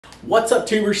What's up,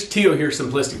 tubers? Tio here,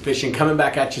 Simplistic Fishing, coming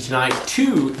back at you tonight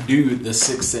to do the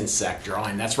 6 cent sack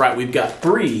drawing. That's right, we've got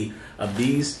 3 of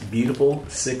these beautiful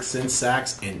 6 cent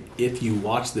sacks, and if you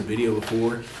watched the video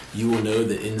before, you will know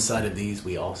that inside of these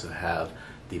we also have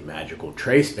the magical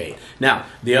trace bait. Now,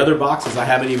 the other boxes I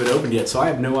haven't even opened yet, so I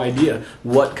have no idea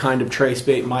what kind of trace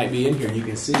bait might be in here. You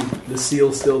can see the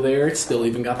seal's still there. It's still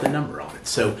even got the number on it.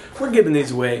 So we're giving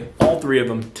these away, all 3 of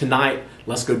them, tonight.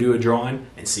 Let's go do a drawing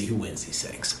and see who wins these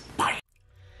things. Bye.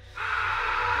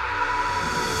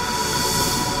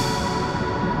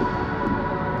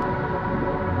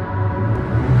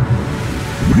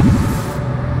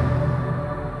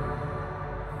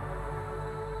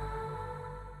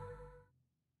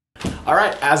 All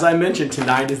right, as I mentioned,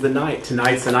 tonight is the night.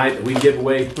 Tonight's the night that we give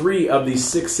away 3 of these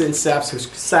 6 cent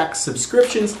sack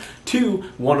subscriptions to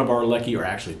one of our lucky, or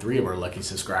actually 3 of our lucky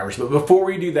subscribers. But before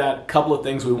we do that, a couple of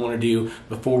things we want to do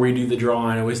before we do the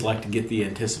drawing. I always like to get the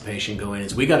anticipation going.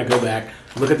 Is we got to go back,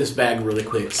 look at this bag really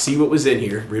quick, see what was in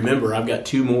here. Remember, I've got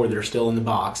 2 more that are still in the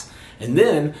box. And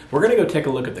then we're going to go take a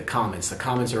look at the comments. The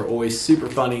comments are always super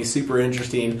funny, super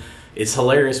interesting. It's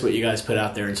hilarious what you guys put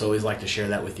out there, and so I always like to share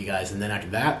that with you guys. And then after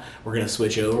that, we're going to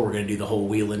switch over. We're going to do the whole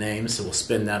wheel of names, so we'll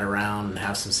spin that around and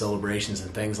have some celebrations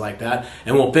and things like that.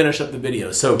 And we'll finish up the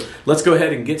video. So let's go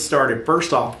ahead and get started.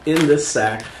 First off, in this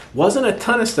sack, wasn't a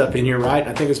ton of stuff in here, right?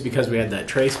 I think it's because we had that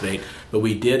trace bait, but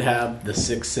we did have the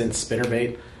 6 cent spinner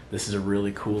bait. This is a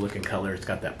really cool looking color. It's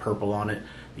got that purple on it.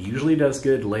 It usually does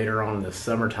good later on in the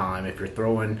summertime if you're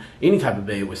throwing any type of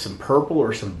bait with some purple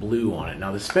or some blue on it.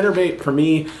 Now the spinner bait for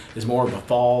me is more of a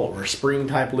fall or spring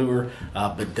type lure,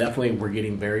 but definitely we're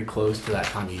getting very close to that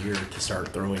time of year to start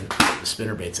throwing the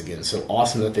spinner baits again. So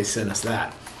awesome that they sent us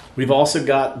that. We've also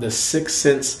got the 6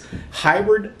 cents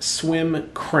hybrid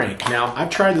swim crank. Now I've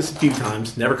tried this a few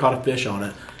times, never caught a fish on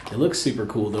it. It looks super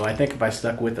cool, though. I think if I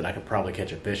stuck with it, I could probably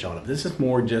catch a fish on it. This is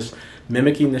more just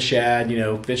mimicking the shad, you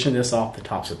know, fishing this off the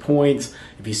tops of points.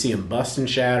 If you see them busting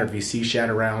shad, or if you see shad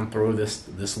around, throw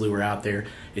this lure out there.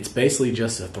 It's basically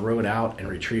just to throw it out and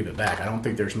retrieve it back. I don't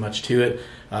think there's much to it.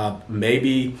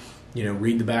 Maybe, you know,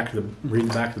 read the back of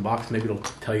the box. Maybe it'll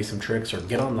tell you some tricks, or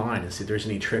get online and see if there's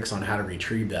any tricks on how to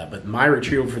retrieve that. But my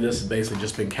retrieval for this has basically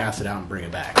just been cast it out and bring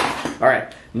it back. All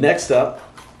right, next up,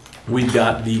 we've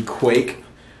got the Quake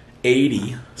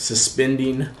 80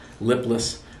 suspending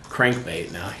lipless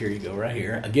crankbait. Now here you go right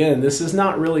here. Again, this is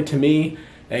not really to me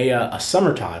a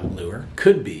summertime lure.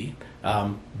 Could be,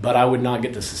 but I would not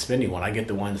get the suspending one. I get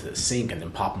the ones that sink and then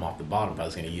pop them off the bottom if I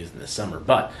was going to use them this summer.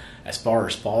 But as far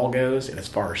as fall goes, and as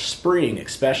far as spring,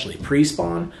 especially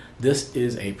pre-spawn, this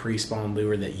is a pre-spawn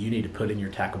lure that you need to put in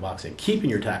your tackle box and keep in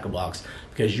your tackle box,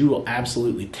 because you will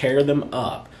absolutely tear them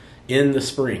up in the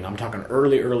spring. I'm talking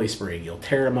early spring. You'll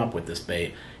tear them up with this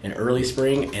bait in early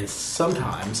spring, and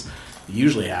sometimes,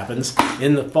 usually happens,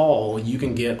 in the fall, you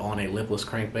can get on a lipless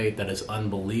crankbait that is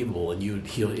unbelievable, and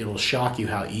it'll shock you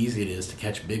how easy it is to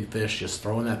catch big fish just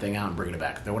throwing that thing out and bringing it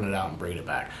back, throwing it out and bringing it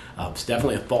back. It's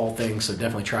definitely a fall thing, so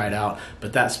definitely try it out.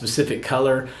 But that specific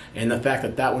color and the fact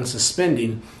that that one's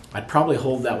suspending, I'd probably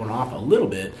hold that one off a little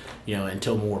bit, you know,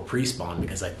 until more pre-spawn,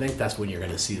 because I think that's when you're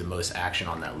going to see the most action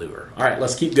on that lure. All right,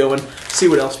 let's keep going, see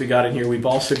what else we got in here. We've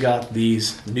also got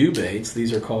these new baits.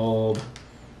 These are called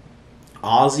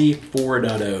Aussie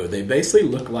 4.0. They basically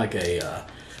look like a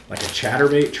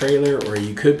chatterbait trailer, or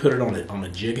you could put it on a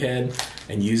jig head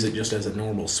and use it just as a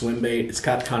normal swim bait. It's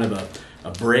got kind of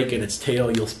a break in its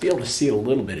tail. You'll be able to see it a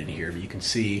little bit in here, but you can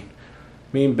see,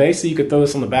 I mean, basically you could throw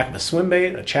this on the back of a swim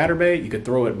bait, a chatterbait. You could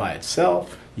throw it by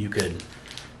itself. You could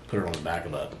put it on the back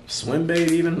of a swim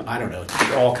bait even. I don't know.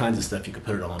 All kinds of stuff you could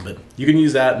put it on, but you can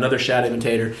use that. Another shad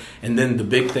imitator. And then the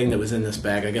big thing that was in this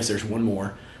bag, I guess there's one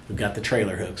more. We've got the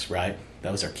trailer hooks, right?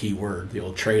 That was our key word, the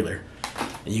old trailer.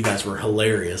 And you guys were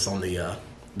hilarious on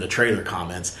the trailer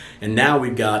comments. And now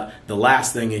we've got the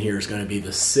last thing in here is going to be the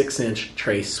 6-inch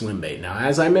trace swim bait. Now,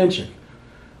 as I mentioned,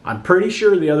 I'm pretty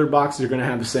sure the other boxes are going to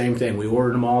have the same thing. We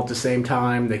ordered them all at the same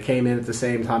time. They came in at the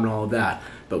same time and all of that.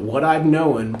 But what I've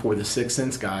known for the 6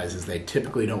 cents guys is they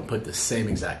typically don't put the same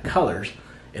exact colors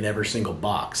in every single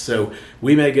box. So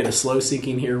we may get a slow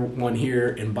sinking one here.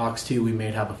 In box 2, we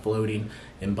may have a floating.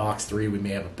 In box 3, we may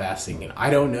have a fast sinking.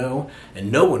 I don't know,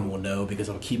 and no one will know, because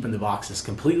I'm keeping the boxes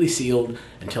completely sealed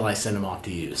until I send them off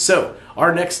to you. So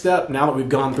our next step, now that we've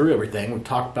gone through everything, we've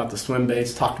talked about the swim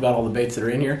baits, talked about all the baits that are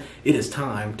in here, it is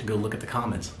time to go look at the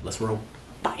comments. Let's roll.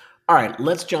 Bye. All right,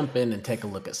 let's jump in and take a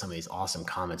look at some of these awesome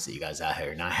comments that you guys out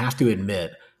here. Now, I have to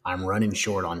admit, I'm running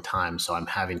short on time, so I'm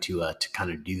having to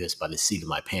kind of do this by the seat of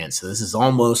my pants. So this is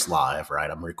almost live, right?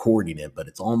 I'm recording it, but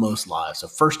it's almost live. So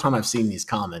first time I've seen these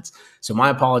comments. So my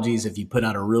apologies if you put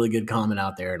out a really good comment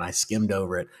out there and I skimmed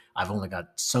over it. I've only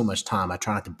got so much time. I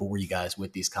try not to bore you guys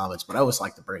with these comments, but I always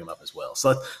like to bring them up as well.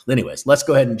 So anyways, let's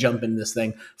go ahead and jump into this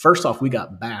thing. First off, we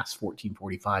got Bass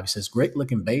 1445. He says, great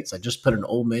looking baits. I just put an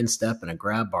old man step and a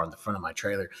grab bar in the front of my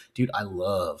trailer. Dude, I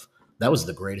love that. Was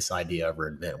the greatest idea ever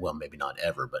invented. Well, maybe not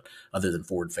ever, but other than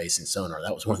forward-facing sonar,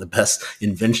 that was one of the best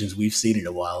inventions we've seen in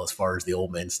a while as far as the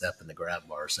old man step and the grab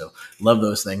bar. So love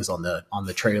those things on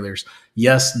the trailers.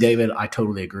 Yes, David, I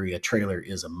totally agree. A trailer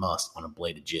is a must on a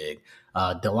bladed jig.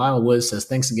 Delilah Woods says,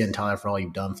 thanks again, Tyler, for all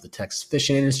you've done for the Texas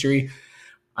fishing industry.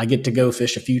 I get to go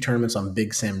fish a few tournaments on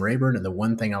Big Sam Rayburn, and the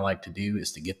one thing I like to do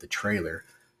is to get the trailer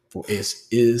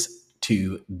is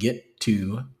to get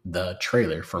to the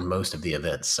trailer for most of the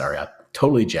events. Sorry, I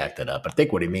totally jacked that up. I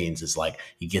think what he means is like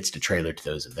he gets to trailer to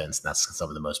those events. And that's some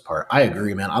of the most part. I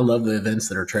agree, man. I love the events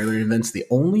that are trailer events. The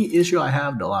only issue I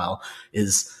have, Delisle,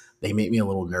 is they make me a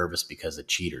little nervous because of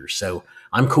cheaters. So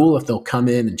I'm cool if they'll come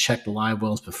in and check the live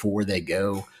wells before they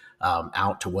go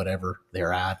out to whatever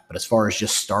they're at. But as far as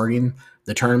just starting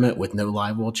the tournament with no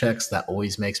live well checks, that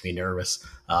always makes me nervous.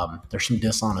 There's some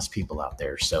dishonest people out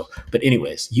there. So, but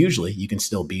anyways, usually you can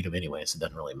still beat them anyways. It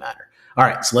doesn't really matter. All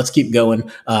right, so let's keep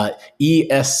going.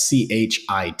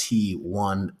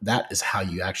 ESCHIT1, that is how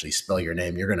you actually spell your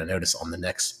name. You're going to notice on the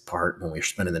next part when we're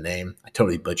spinning the name, I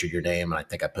totally butchered your name, and I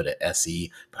think I put it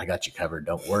SE, but I got you covered.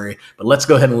 Don't worry. But let's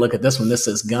go ahead and look at this one. This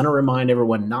says, gonna remind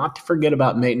everyone not to forget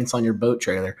about maintenance on your boat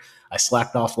trailer. I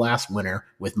slacked off last winter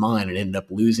with mine and ended up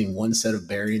losing one set of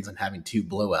bearings and having 2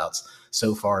 blowouts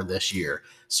so far this year.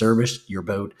 Service your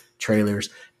boat trailers.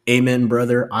 Amen,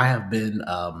 brother. I have been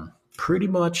pretty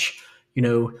much,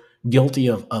 guilty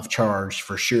of charge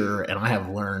for sure. And I have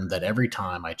learned that every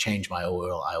time I change my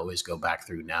oil, I always go back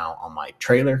through now on my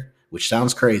trailer, which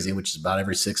sounds crazy, which is about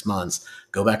every 6 months,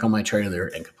 go back on my trailer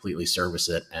and completely service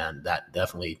it. And that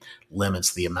definitely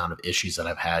limits the amount of issues that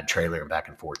I've had trailering back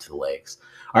and forth to the lakes.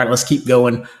 All right, let's keep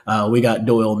going. We got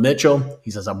Doyle Mitchell.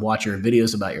 He says, I'm watching your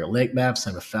videos about your lake maps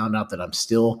and have found out that I'm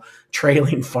still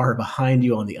trailing far behind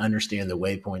you on the understand the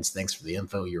waypoints. Thanks for the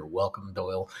info. You're welcome,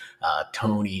 Doyle.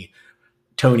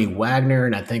 Tony Wagner,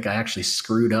 and I think I actually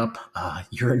screwed up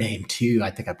your name too.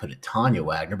 I think I put it Tanya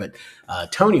Wagner, but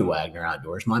Tony Wagner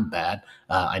Outdoors, my bad.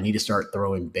 I need to start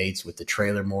throwing baits with the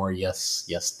trailer more. Yes,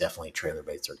 definitely trailer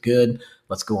baits are good.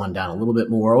 Let's go on down a little bit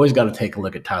more. Always got to take a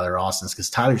look at Tyler Austin's because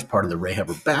Tyler's part of the Ray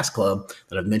Hubbard Bass Club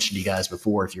that I've mentioned to you guys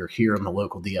before. If you're here in the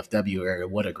local DFW area,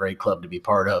 what a great club to be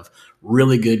part of.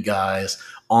 Really good guys,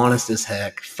 honest as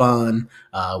heck, fun.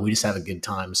 We just have a good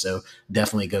time. So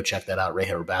definitely go check that out, Ray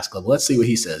Hubbard Bass Club. Let's see what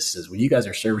he says. He says, when you guys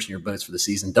are servicing your boats for the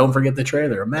season, don't forget the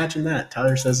trailer. Imagine that.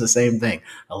 Tyler says the same thing.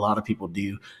 A lot of people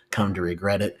do come to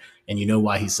regret it. And you know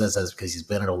why he says that is because he's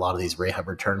been at a lot of these Ray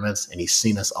Hubbard tournaments and he's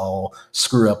seen us all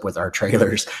screw up with our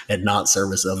trailers and not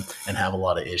service them and have a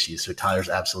lot of issues. So Tyler's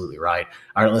absolutely right.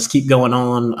 All right, let's keep going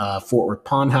on. Fort Worth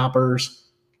Pond Hoppers.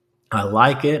 I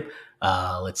like it.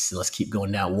 Let's keep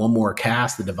going down. One more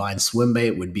cast. The Divine Swim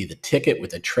Bait would be the ticket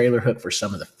with a trailer hook for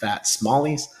some of the fat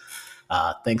smallies.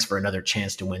 Thanks for another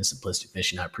chance to win Simplistic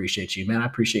Fishing. I appreciate you, man. I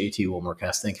appreciate you too, One More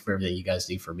Cast. Thank you for everything you guys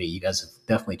do for me. You guys have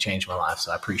definitely changed my life,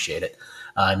 so I appreciate it.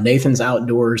 Nathan's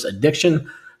Outdoors Addiction.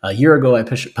 A year ago, I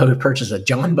purchased a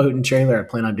John boat and trailer. I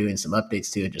plan on doing some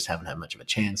updates to it. Just haven't had much of a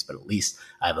chance, but at least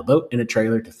I have a boat and a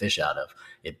trailer to fish out of.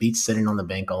 It beats sitting on the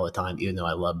bank all the time, even though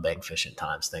I love bank fishing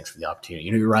times. Thanks for the opportunity.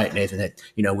 You're right, Nathan, that,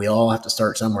 we all have to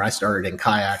start somewhere. I started in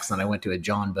kayaks, then I went to a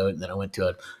John boat, and then I went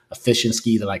to a fishing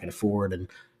ski that I can afford. And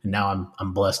now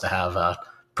I'm blessed to have a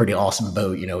pretty awesome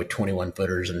boat, with 21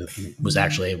 footers, and was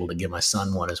actually able to give my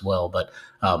son one as well. But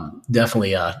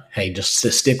definitely, hey, just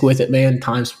stick with it, man.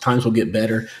 Times will get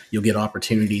better. You'll get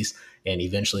opportunities, and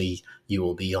eventually you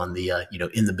will be on the,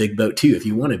 in the big boat too, if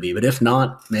you want to be. But if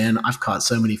not, man, I've caught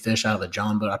so many fish out of a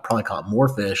John boat. I probably caught more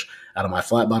fish out of my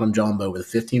flat bottom John boat with a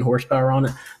 15 horsepower on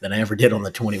it than I ever did on the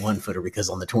 21 footer, because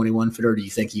on the 21 footer, you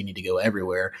think you need to go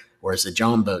everywhere. Whereas the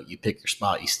John boat, you pick your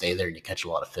spot, you stay there, and you catch a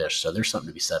lot of fish. So there's something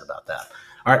to be said about that.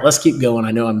 All right, let's keep going.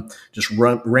 I know I'm just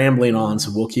rambling on,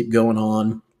 so we'll keep going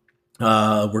on.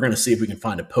 We're going to see if we can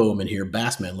find a poem in here.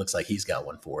 Bassman looks like he's got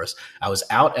one for us. I was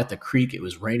out at the creek. It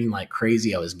was raining like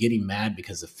crazy. I was getting mad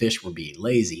because the fish were being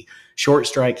lazy. Short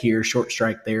strike here, short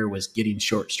strike there, was getting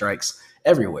short strikes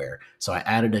everywhere. So I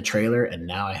added a trailer, and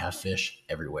now I have fish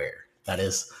everywhere.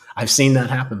 I've seen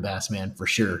that happen, Bassman, for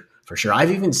sure. For sure.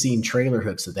 I've even seen trailer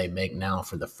hooks that they make now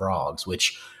for the frogs,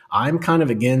 which I'm kind of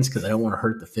against because I don't want to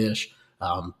hurt the fish.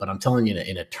 But I'm telling you,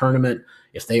 in a tournament,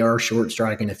 if they are short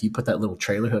striking, if you put that little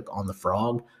trailer hook on the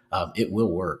frog, it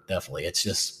will work, definitely. It's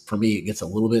just, for me, it gets a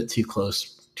little bit too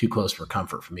close for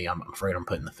comfort for me. I'm afraid I'm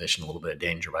putting the fish in a little bit of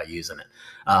danger by using it.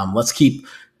 Let's keep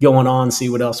going on, see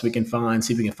what else we can find,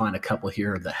 see if we can find a couple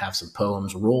here that have some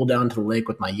poems. Roll down to the lake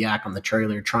with my yak on the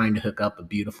trailer, trying to hook up a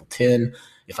beautiful 10.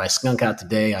 If I skunk out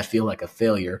today, I feel like a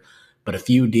failure, but a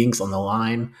few dinks on the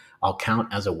line, I'll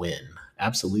count as a win.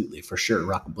 Absolutely, for sure.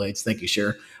 Rocket Blades, thank you,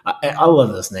 sure. I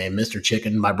love this name, Mr.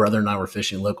 Chicken. My brother and I were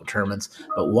fishing local tournaments,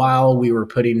 but while we were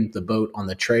putting the boat on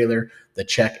the trailer, the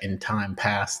check in time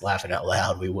passed. Laughing out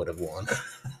loud, we would have won.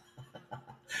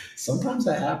 Sometimes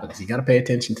that happens. You got to pay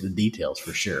attention to the details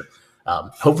for sure.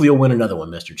 Hopefully you'll win another one,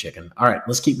 Mr. Chicken. All right,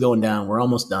 let's keep going down. We're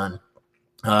almost done.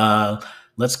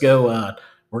 Let's go.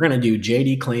 We're going to do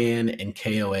JD Clan and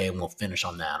KOA, and we'll finish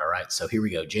on that. All right, so here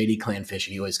we go. JD Clan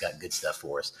Fishing, he always got good stuff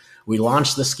for us. We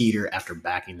launched the Skeeter after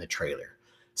backing the trailer.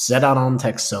 Set out on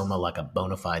Texoma like a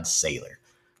bona fide sailor.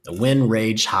 The wind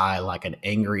raged high like an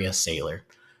angry sailor,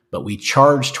 but we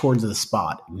charged towards the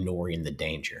spot, ignoring the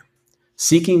danger.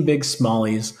 Seeking big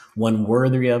smallies, one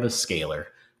worthy of a scaler,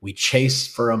 we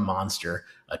chased for a monster,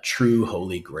 a true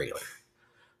holy grailer.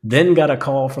 Then got a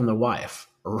call from the wife,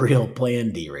 a real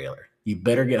plan derailer. You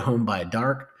better get home by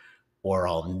dark or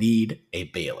I'll need a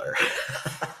bailer.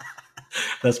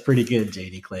 That's pretty good,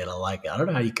 JD Clan. I like it. I don't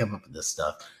know how you come up with this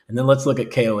stuff. And then let's look at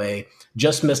KOA.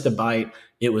 Just missed a bite.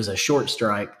 It was a short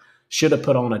strike. Should have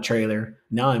put on a trailer.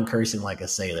 Now I'm cursing like a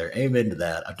sailor. Amen to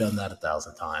that. I've done that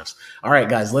 1,000 times. All right,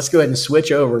 guys, let's go ahead and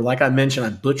switch over. Like I mentioned, I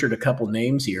butchered a couple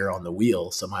names here on the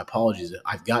wheel, so my apologies.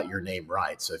 I've got your name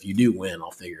right. So if you do win, I'll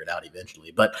figure it out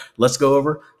eventually. But let's go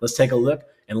over. Let's take a look,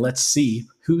 and let's see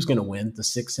who's going to win the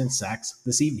 6 cent sacks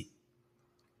this evening.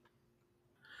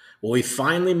 Well, we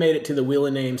finally made it to the Wheel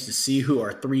of Names to see who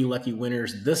our 3 lucky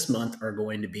winners this month are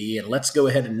going to be. And let's go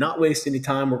ahead and not waste any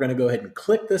time. We're going to go ahead and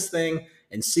click this thing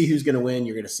and see who's going to win.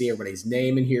 You're going to see everybody's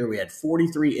name in here. We had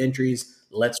 43 entries.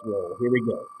 Let's roll. Here we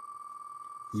go.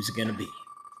 Who's it going to be?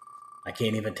 I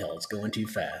can't even tell. It's going too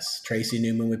fast. Tracy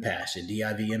Newman, we passed you.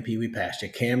 DIVMP, we passed you.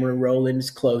 Cameron Rowland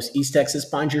is close. East Texas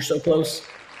Pines, you're so close.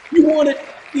 You won it.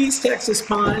 East Texas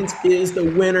Pines is the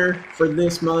winner for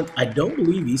this month. I don't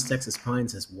believe East Texas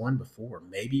Pines has won before.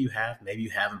 Maybe you have, maybe you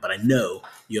haven't, but I know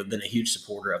you have been a huge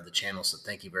supporter of the channel, so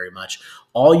thank you very much.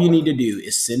 All you need to do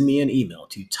is send me an email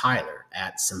to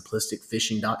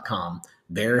tyler@simplisticfishing.com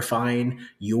verifying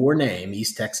your name,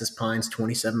 East Texas Pines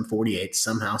 2748,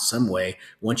 somehow, some way.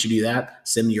 Once you do that,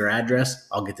 send me your address.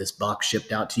 I'll get this box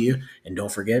shipped out to you. And don't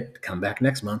forget to come back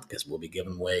next month because we'll be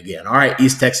giving away again. All right,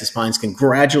 East Texas Pines,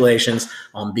 congratulations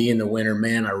on being the winner.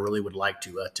 Man, I really would like to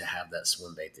have that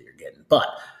swim bait that you're getting, but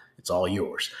it's all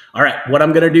yours. All right, what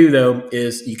I'm going to do, though,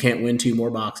 is you can't win 2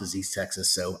 more boxes, East Texas,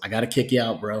 so I got to kick you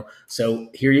out, bro. So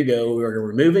here you go. We're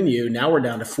removing you. Now we're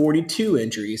down to 42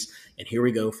 entries, and here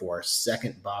we go for our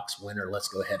second box winner. Let's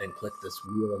go ahead and click this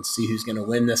wheel and see who's going to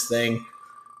win this thing.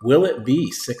 Will it be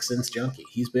 6 Cents Junkie?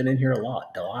 He's been in here a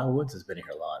lot. Delisle Woods has been in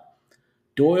here a lot.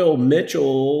 Doyle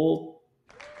Mitchell.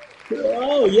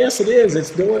 Oh, yes, it is.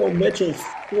 It's Doyle Mitchell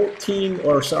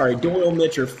Doyle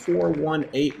Mitchell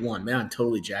 4181. Man, I'm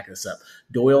totally jacking this up.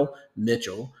 Doyle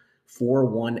Mitchell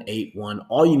 4181.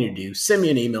 All you need to do, send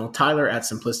me an email,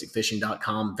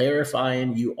 tyler@simplisticfishing.com,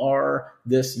 verifying you are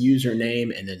this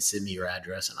username, and then send me your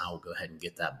address, and I will go ahead and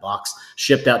get that box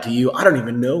shipped out to you. I don't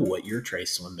even know what your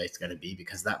Trace swim bait's going to be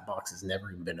because that box has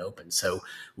never even been opened. So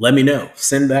let me know.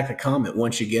 Send back a comment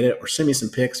once you get it, or send me some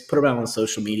pics, put them out on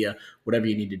social media, whatever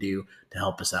you need to do to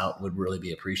help us out would really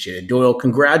be appreciated. Doyle,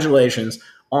 congratulations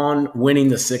on winning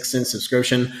the 6 Cent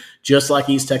subscription. Just like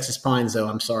East Texas Pines, though,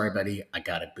 I'm sorry, buddy, I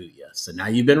got to boot you. So now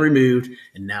you've been removed,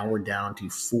 and now we're down to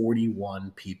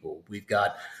 41 people. We've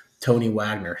got Tanya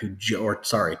Wagner,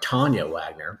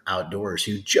 Outdoors,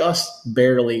 who just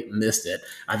barely missed it.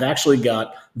 I've actually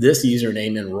got this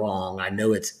username in wrong. I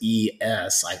know it's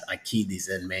ES. I keyed these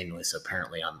in manually, so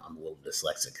apparently I'm a little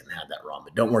dyslexic and had that wrong.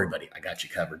 But don't worry, buddy. I got you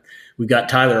covered. We've got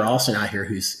Tyler Austin out here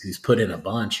who's put in a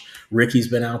bunch. Ricky's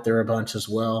been out there a bunch as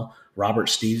well. Robert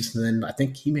Stevenson, I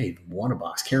think he may have won a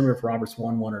box. Can't remember if Robert's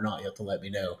won one or not. You have to let me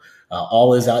know.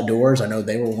 All Is Outdoors, I know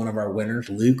they were one of our winners.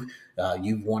 Luke,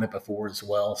 you've won it before as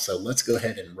well. So let's go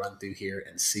ahead and run through here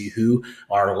and see who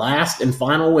our last and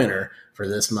final winner for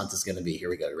this month is going to be. Here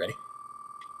we go. You ready?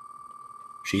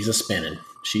 She's a spinning.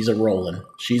 She's a rolling.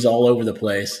 She's all over the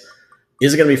place.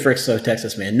 Is it going to be Frickso,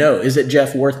 Texas Man? No. Is it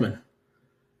Jeff Worthman?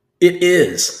 It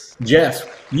is. Jeff,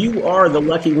 you are the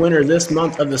lucky winner this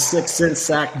month of the 6 Cent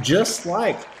Sack, just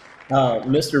like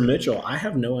Mr. Mitchell, I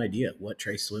have no idea what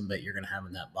Trace swim bait you're going to have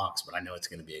in that box, but I know it's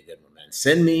going to be a good one, man.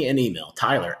 Send me an email,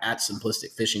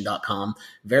 Tyler@simplisticfishing.com,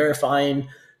 verifying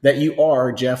that you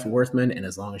are Jeff Worthman. And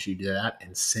as long as you do that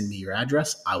and send me your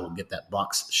address, I will get that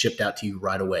box shipped out to you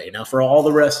right away. Now, for all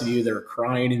the rest of you that are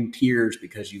crying in tears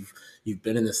because you've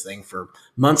been in this thing for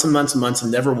months and months and months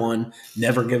and never won,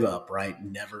 never give up, right?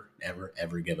 Never, ever,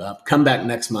 ever give up. Come back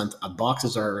next month.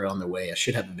 Boxes are on their way. I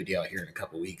should have a video out here in a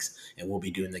couple weeks, and we'll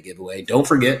be doing the giveaway. Don't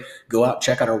forget, go out,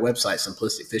 check out our website,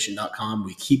 simplisticfishing.com.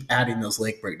 We keep adding those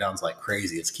lake breakdowns like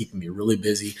crazy. It's keeping me really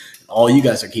busy. All you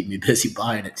guys are keeping me busy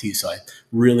buying it too, so I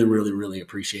really, really, really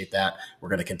appreciate that. We're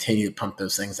going to continue to pump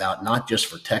those things out, not just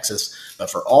for Texas, but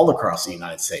for all across the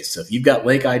United States. So if you've got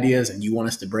lake ideas and you want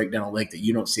us to break down a lake that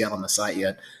you don't see out on the site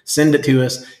yet, send it to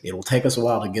us. It will take us a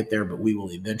while to get there, but we will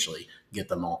eventually get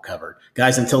them all covered.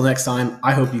 Guys, until next time,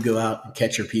 I hope you go out and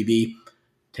catch your PB.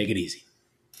 Take it easy.